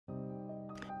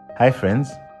Hi, friends.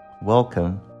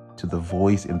 Welcome to the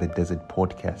Voice in the Desert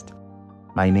podcast.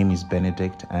 My name is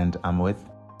Benedict and I'm with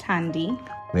Tandy.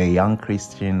 We're a young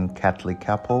Christian Catholic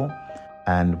couple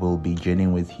and we'll be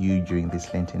journeying with you during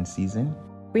this Lenten season.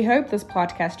 We hope this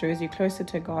podcast draws you closer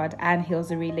to God and heals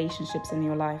the relationships in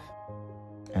your life.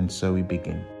 And so we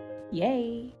begin.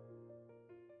 Yay!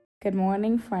 Good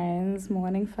morning, friends.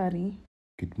 Morning, Fuddy.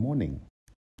 Good morning.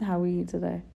 How are you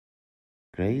today?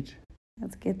 Great.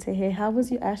 That's good to hear. How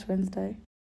was your Ash Wednesday?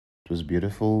 It was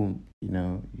beautiful.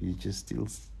 You just still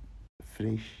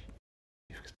fresh.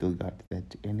 You've still got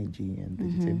that energy and the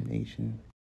determination.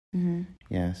 Mm-hmm.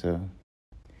 Yeah, so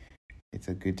it's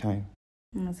a good time.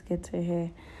 That's good to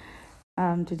hear.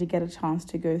 Did you get a chance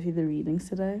to go through the readings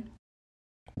today?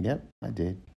 Yep, I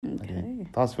did. Okay.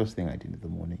 That was the first thing I did in the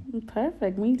morning.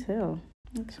 Perfect. Me too.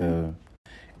 Okay. So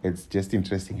it's just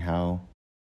interesting how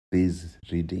these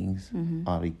readings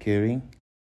are recurring.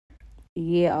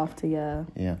 Year after year.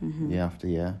 Yeah, year after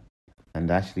year. And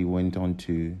I actually went on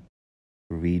to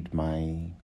read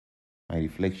my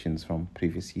reflections from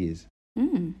previous years.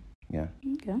 Yeah.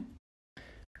 Okay.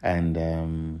 And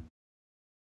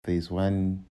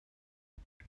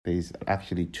there's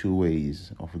actually two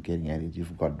ways of getting at it.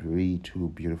 You've got really two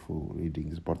beautiful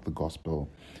readings about the gospel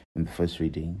in the first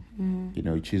reading.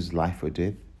 Choose life or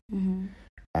death.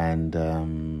 And,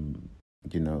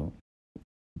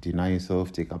 deny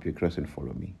yourself, take up your cross and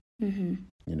follow me.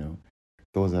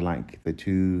 Those are like the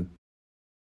two,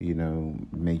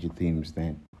 major themes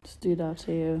that stood out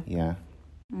to you. Yeah.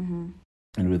 And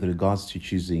with regards to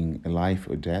choosing life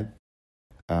or death,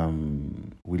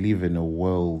 we live in a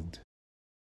world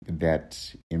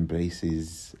that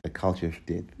embraces a culture of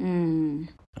death,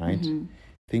 right?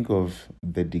 Think of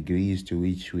the degrees to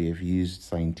which we have used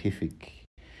scientific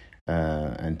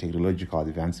and technological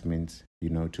advancements,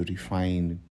 to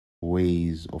refine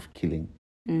ways of killing.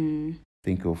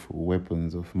 Think of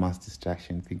weapons of mass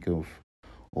destruction. Think of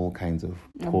all kinds of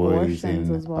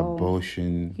poison,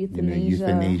 abortion,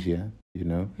 euthanasia.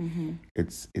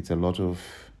 It's a lot of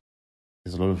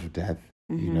death,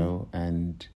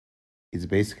 and it's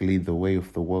basically the way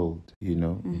of the world.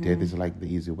 Death is like the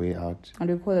easy way out. And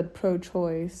we call it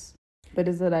pro-choice, but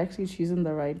is it actually choosing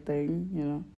the right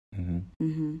thing?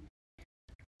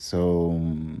 So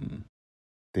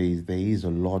there is a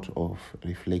lot of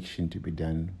reflection to be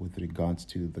done with regards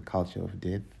to the culture of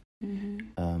death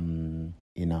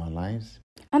in our lives.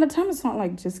 And at times it's not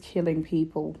like just killing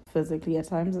people physically. At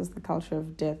times it's the culture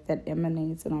of death that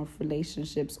emanates in our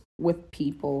relationships with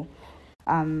people.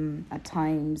 At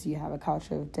times you have a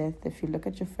culture of death. If you look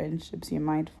at your friendships, you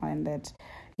might find that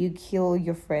you kill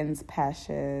your friends'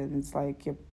 passions. Like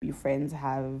your friends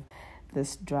have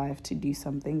this drive to do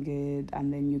something good,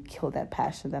 and then you kill that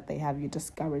passion that they have. You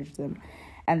discourage them,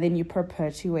 and then you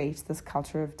perpetuate this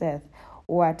culture of death.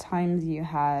 Or at times you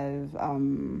have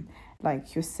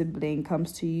like your sibling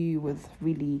comes to you with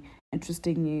really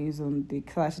interesting news and they're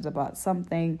excited about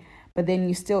something, but then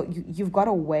you've got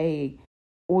a way,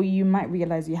 or you might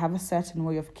realize you have a certain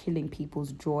way of killing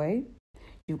people's joy.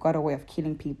 You've got a way of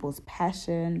killing people's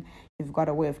passion. You've got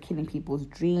a way of killing people's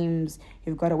dreams.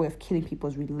 You've got a way of killing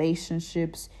people's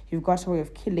relationships. You've got a way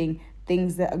of killing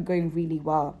things that are going really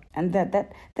well. And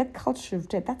that culture of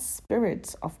death, that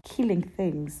spirit of killing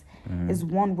things is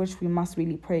one which we must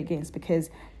really pray against. Because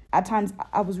at times,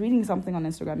 I was reading something on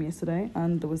Instagram yesterday,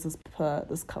 and there was this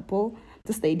couple,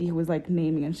 this lady who was like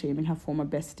naming and shaming her former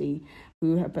bestie,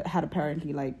 who had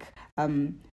apparently like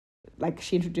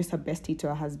she introduced her bestie to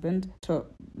her husband, to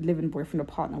live-in boyfriend or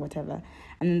partner, whatever.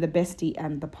 And then the bestie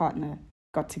and the partner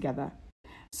got together.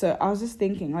 So I was just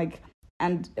thinking,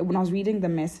 and when I was reading the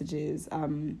messages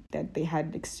that they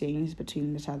had exchanged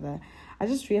between each other, I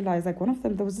just realized, one of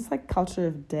them, there was this culture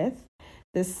of death,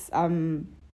 this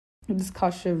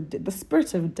culture of the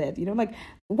spirit of death.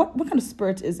 What kind of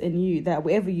spirit is in you that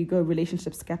wherever you go,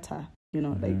 relationships scatter?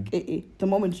 The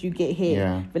moment you get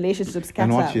here, relationships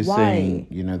scatter. And what you're saying,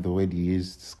 the word you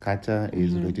used, scatter,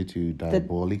 is related to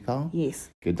diabolical. Yes.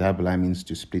 Diabola means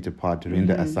to split apart, to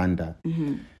render asunder.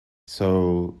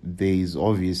 So there is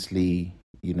obviously,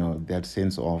 that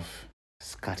sense of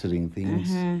scattering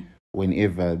things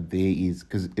whenever there is,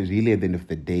 because really at the end of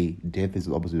the day, death is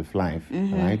the opposite of life,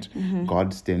 right?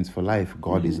 God stands for life.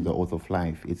 God is the author of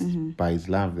life. It's by his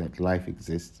love that life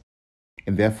exists.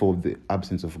 And therefore, the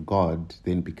absence of God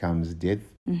then becomes death.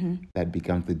 That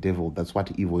becomes the devil. That's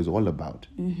what evil is all about.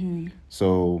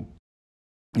 So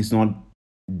it's not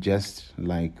just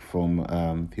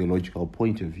from theological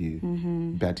point of view,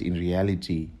 but in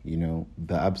reality,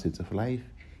 the absence of life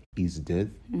is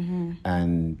death.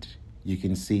 And you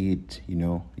can see it,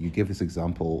 you give this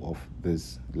example of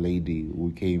this lady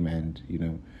who came and,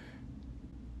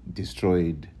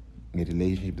 destroyed a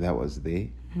relationship that was there,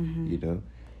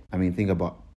 I mean, think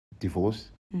about divorce,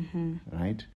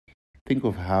 right? Think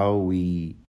of how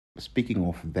speaking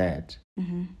of that,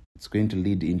 it's going to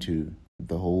lead into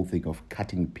the whole thing of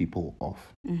cutting people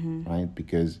off, right?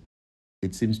 Because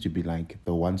it seems to be like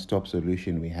the one-stop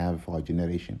solution we have for our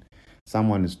generation.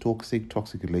 Someone is toxic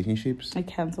relationships, I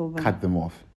cancel them. Cut them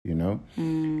off,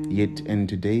 Yet in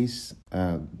today's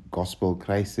gospel,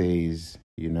 Christ says,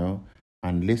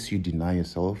 unless you deny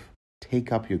yourself,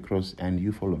 take up your cross and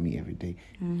you follow me every day,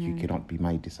 you cannot be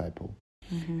my disciple.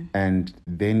 And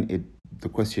then the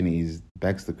question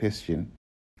begs the question,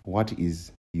 what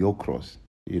is your cross?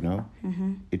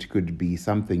 It could be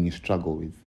something you struggle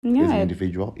with as an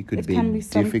individual. It could be a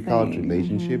difficult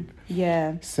relationship.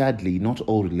 Yeah. Sadly, not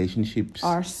all relationships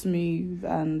are smooth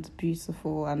and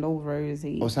beautiful and all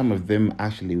rosy. Or some of them,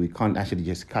 actually, we can't actually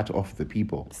just cut off the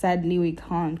people. Sadly, we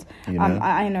can't.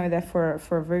 I know that for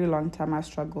a very long time, I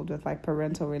struggled with like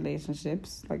parental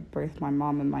relationships, like both my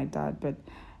mom and my dad, but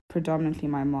predominantly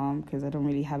my mom, because I don't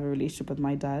really have a relationship with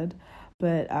my dad.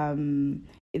 But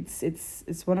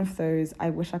it's one of those,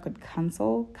 I wish I could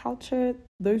cancel culture,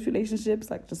 those relationships,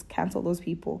 like just cancel those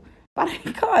people. But I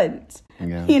can't.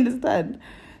 Yeah. You understand?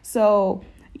 So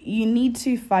you need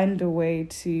to find a way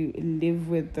to live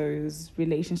with those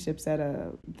relationships that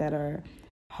are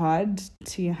hard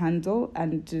to handle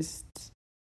and just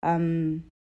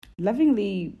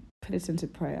lovingly put it into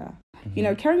prayer.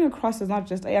 Carrying a cross is not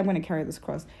just, hey, I'm going to carry this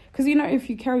cross. Because, if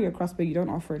you carry your cross, but you don't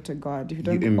offer it to God, if you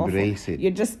don't embrace it,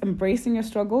 you're just embracing your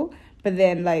struggle, but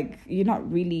then, like, you're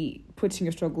not really putting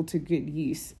your struggle to good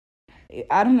use.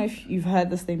 I don't know if you've heard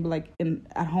this thing, but, like,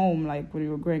 at home, like, when we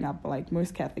were growing up, like,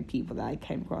 most Catholic people that I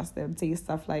came across, they would say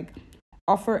stuff like,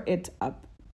 offer it up.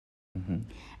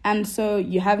 And so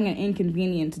you're having an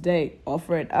inconvenient day,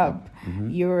 offer it up.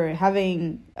 You're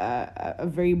having a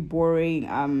very boring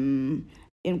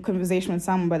in conversation with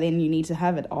someone, but then you need to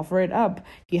have it, offer it up.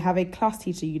 You have a class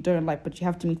teacher you don't like, but you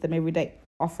have to meet them every day,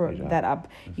 offer that up.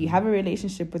 You have a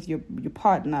relationship with your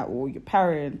partner or your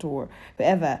parent or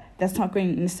whoever that's not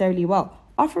going necessarily well.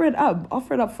 Offer it up.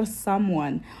 Offer it up for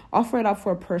someone. Offer it up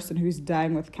for a person who's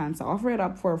dying with cancer. Offer it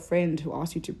up for a friend who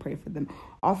asks you to pray for them.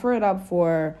 Offer it up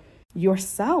for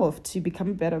yourself to become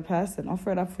a better person.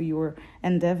 Offer it up for your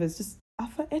endeavors. Just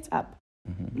offer it up.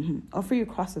 Offer your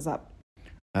crosses up.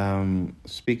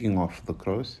 Speaking of the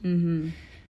cross,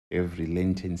 every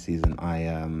Lenten season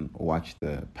I watch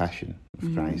the Passion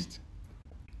of Christ,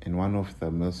 and one of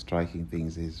the most striking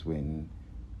things is when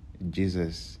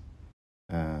Jesus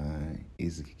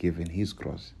is given his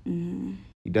cross.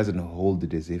 He doesn't hold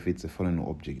it as if it's a foreign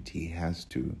object. He has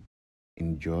to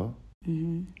endure.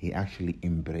 He actually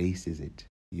embraces it,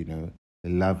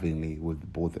 lovingly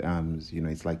with both arms.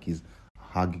 It's like he's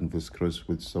hugging this cross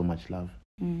with so much love.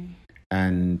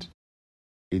 And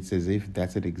it's as if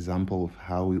that's an example of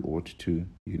how we ought to,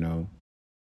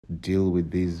 deal with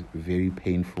these very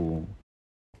painful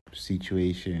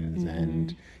situations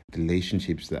and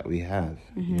relationships that we have.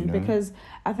 Because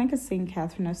I think it's St.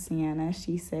 Catherine of Siena,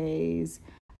 she says,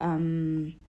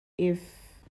 if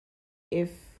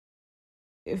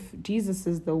Jesus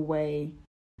is the way,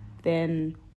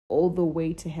 then all the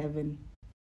way to heaven.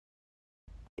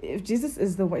 If Jesus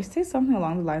is the way, say something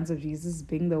along the lines of Jesus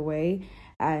being the way,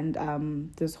 and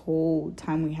this whole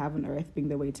time we have on earth being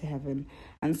the way to heaven.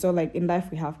 And so, like, in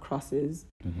life we have crosses,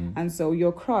 and so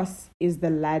your cross is the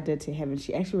ladder to heaven.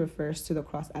 She actually refers to the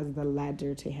cross as the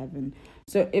ladder to heaven.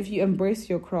 So if you embrace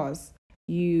your cross,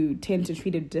 you tend to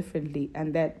treat it differently,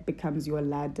 and that becomes your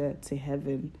ladder to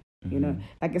heaven.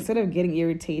 Like, instead of getting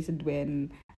irritated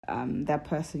when that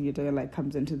person you're doing like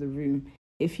comes into the room,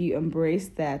 if you embrace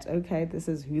that, okay, this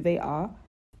is who they are,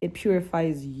 it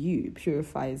purifies you,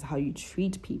 purifies how you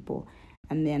treat people,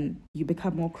 and then you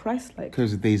become more Christ-like.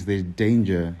 Because there's the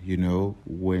danger,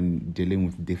 when dealing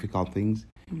with difficult things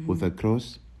with a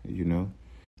cross,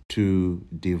 to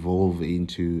devolve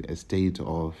into a state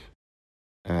of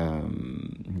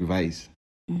vice,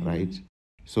 right?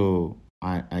 So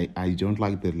I don't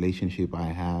like the relationship I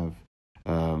have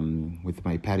with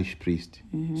my parish priest.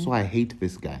 So I hate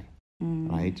this guy,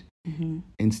 right?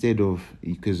 Instead of,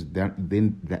 because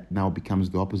then that now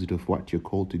becomes the opposite of what you're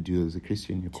called to do as a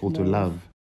Christian. You're called to love,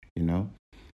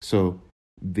 So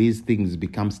these things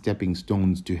become stepping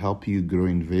stones to help you grow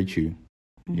in virtue,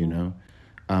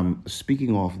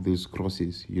 Speaking of those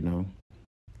crosses,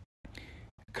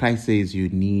 Christ says you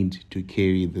need to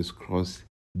carry this cross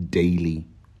daily.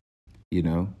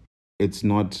 It's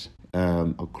not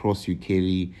a cross you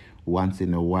carry once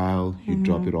in a while you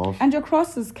drop it off. And your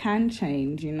crosses can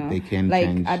change, you know. They can like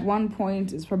change. At one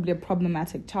point it's probably a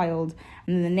problematic child,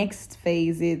 and then the next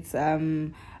phase it's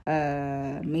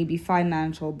maybe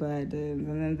financial burdens,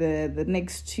 and then the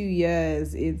next 2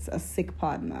 years it's a sick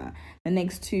partner, the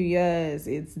next 2 years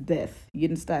it's death, you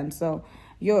understand? So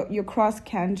your cross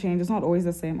can change. It's not always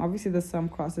the same. Obviously there's some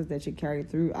crosses that you carry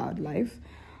throughout life,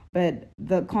 but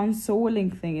the consoling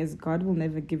thing is God will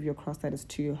never give you a cross that is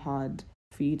too hard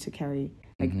for you to carry.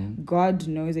 Like God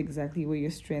knows exactly where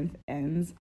your strength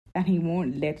ends, and he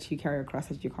won't let you carry a cross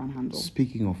that you can't handle.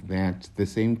 Speaking of that, the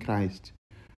same Christ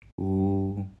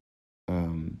who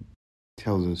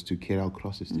tells us to carry our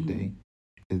crosses today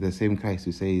is the same Christ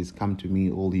who says, come to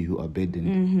me, all you who are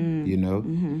burdened, you know?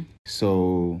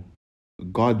 So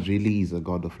God really is a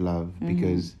God of love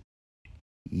because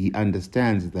he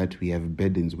understands that we have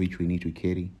burdens which we need to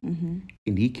carry.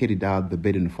 And he carried out the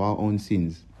burden for our own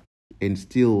sins. And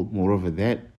still, moreover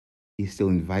that, he still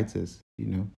invites us, you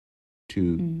know,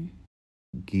 to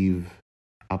give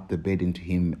up the burden to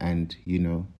him, and, you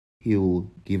know, he'll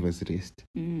give us rest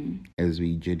as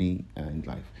we journey in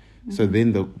life. So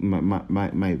then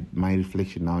my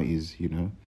reflection now is, you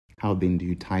know, how then do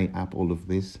you tie up all of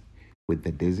this with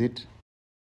the desert?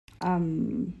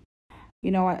 You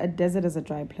know, a desert is a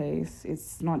dry place.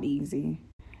 It's not easy.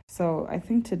 So I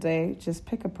think today, just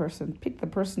pick the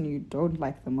person you don't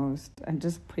like the most, and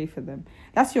just pray for them.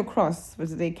 That's your cross,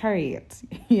 but they carry it,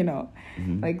 you know.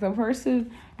 Like the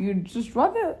person you just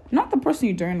rather, not the person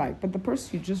you don't like, but the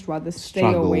person you just rather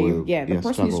stay away with. Yeah, the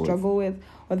person you struggle with,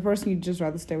 or the person you just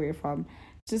rather stay away from.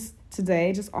 Just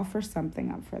today, just offer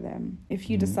something up for them. If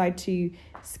you decide to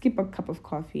skip a cup of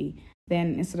coffee,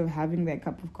 then instead of having that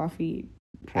cup of coffee,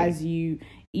 as you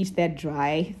eat that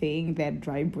dry thing, that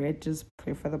dry bread, just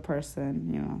pray for the person,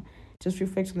 you know. Just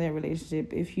reflect on their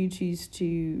relationship. If you choose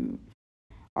to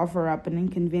offer up an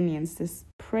inconvenience, just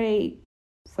pray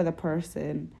for the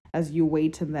person as you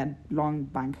wait in that long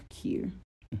bank queue.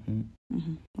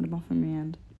 What about from your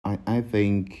end? I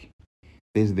think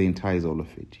this then ties all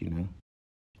of it, you know.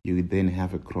 You then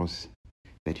have a cross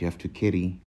that you have to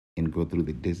carry and go through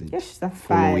the desert, yes,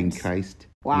 following Christ.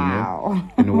 Wow. You know?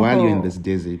 And while you're in this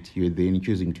desert, you're then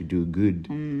choosing to do good.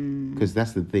 Because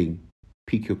that's the thing.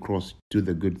 Pick your cross, do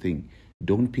the good thing.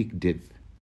 Don't pick death.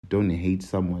 Don't hate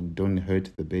someone. Don't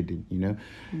hurt the burden, you know.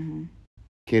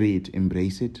 Carry it,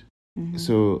 embrace it.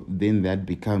 So then that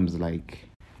becomes like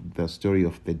the story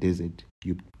of the desert.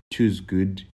 You choose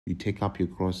good, you take up your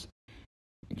cross,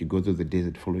 you go through the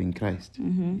desert following Christ,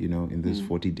 you know, in those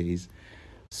 40 days.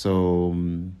 So,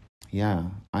 yeah,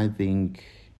 I think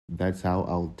that's how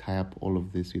I'll tie up all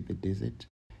of this with the desert.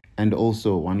 And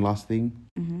also, one last thing,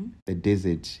 the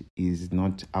desert is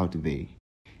not out there.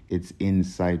 It's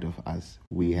inside of us.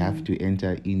 We have to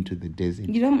enter into the desert.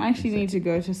 You don't actually need to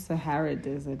go to Sahara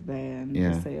Desert there and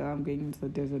just say, oh, I'm going into the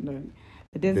desert. No.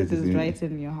 The desert is right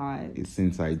in your heart. It's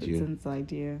inside you. It's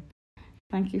inside you.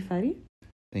 Thank you, Fadi.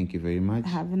 Thank you very much.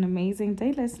 Have an amazing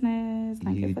day, listeners.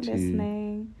 Thank you for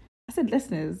listening. I said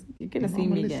listeners. You're going to see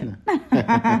me again.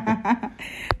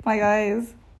 Bye,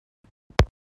 guys.